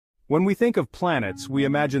When we think of planets, we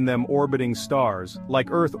imagine them orbiting stars, like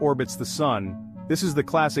Earth orbits the Sun. This is the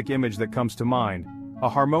classic image that comes to mind, a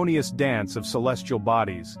harmonious dance of celestial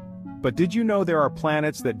bodies. But did you know there are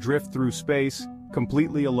planets that drift through space,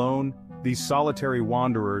 completely alone? These solitary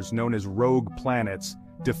wanderers, known as rogue planets,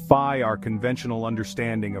 defy our conventional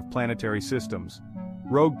understanding of planetary systems.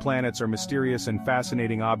 Rogue planets are mysterious and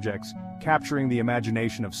fascinating objects, capturing the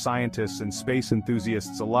imagination of scientists and space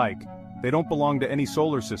enthusiasts alike. They don't belong to any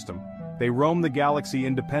solar system. They roam the galaxy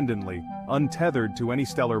independently, untethered to any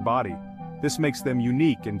stellar body. This makes them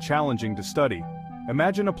unique and challenging to study.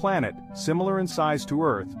 Imagine a planet, similar in size to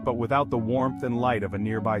Earth, but without the warmth and light of a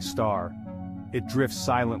nearby star. It drifts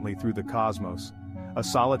silently through the cosmos, a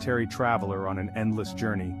solitary traveler on an endless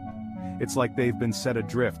journey. It's like they've been set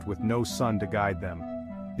adrift with no sun to guide them.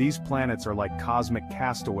 These planets are like cosmic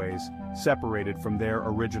castaways, separated from their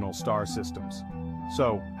original star systems.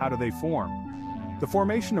 So, how do they form? The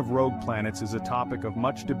formation of rogue planets is a topic of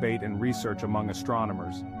much debate and research among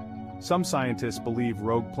astronomers. Some scientists believe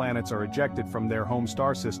rogue planets are ejected from their home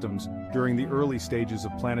star systems during the early stages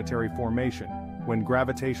of planetary formation, when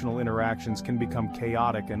gravitational interactions can become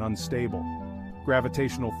chaotic and unstable.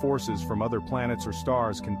 Gravitational forces from other planets or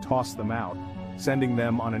stars can toss them out, sending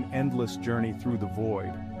them on an endless journey through the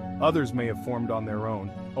void. Others may have formed on their own,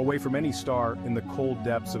 away from any star in the cold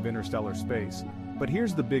depths of interstellar space. But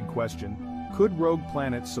here's the big question: could rogue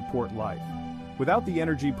planets support life? Without the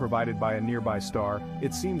energy provided by a nearby star,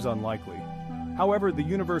 it seems unlikely. However, the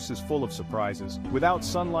universe is full of surprises. Without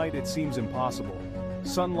sunlight, it seems impossible.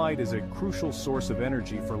 Sunlight is a crucial source of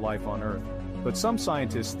energy for life on Earth, but some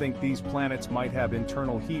scientists think these planets might have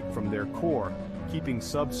internal heat from their core, keeping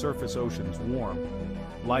subsurface oceans warm.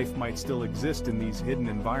 Life might still exist in these hidden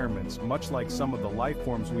environments, much like some of the life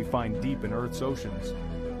forms we find deep in Earth's oceans.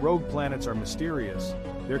 Rogue planets are mysterious.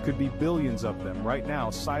 There could be billions of them right now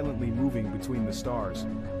silently moving between the stars.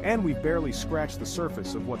 And we've barely scratched the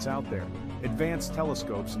surface of what's out there. Advanced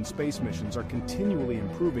telescopes and space missions are continually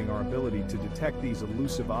improving our ability to detect these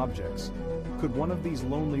elusive objects. Could one of these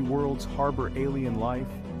lonely worlds harbor alien life?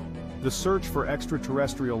 The search for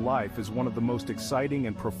extraterrestrial life is one of the most exciting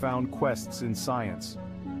and profound quests in science.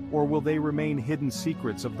 Or will they remain hidden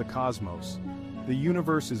secrets of the cosmos? The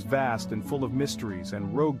universe is vast and full of mysteries,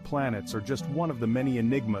 and rogue planets are just one of the many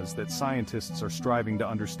enigmas that scientists are striving to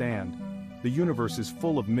understand. The universe is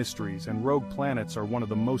full of mysteries, and rogue planets are one of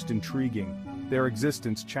the most intriguing. Their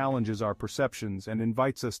existence challenges our perceptions and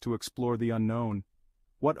invites us to explore the unknown.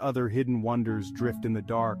 What other hidden wonders drift in the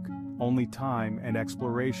dark? Only time and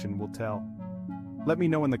exploration will tell. Let me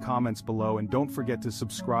know in the comments below, and don't forget to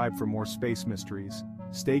subscribe for more space mysteries.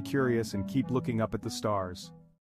 Stay curious and keep looking up at the stars.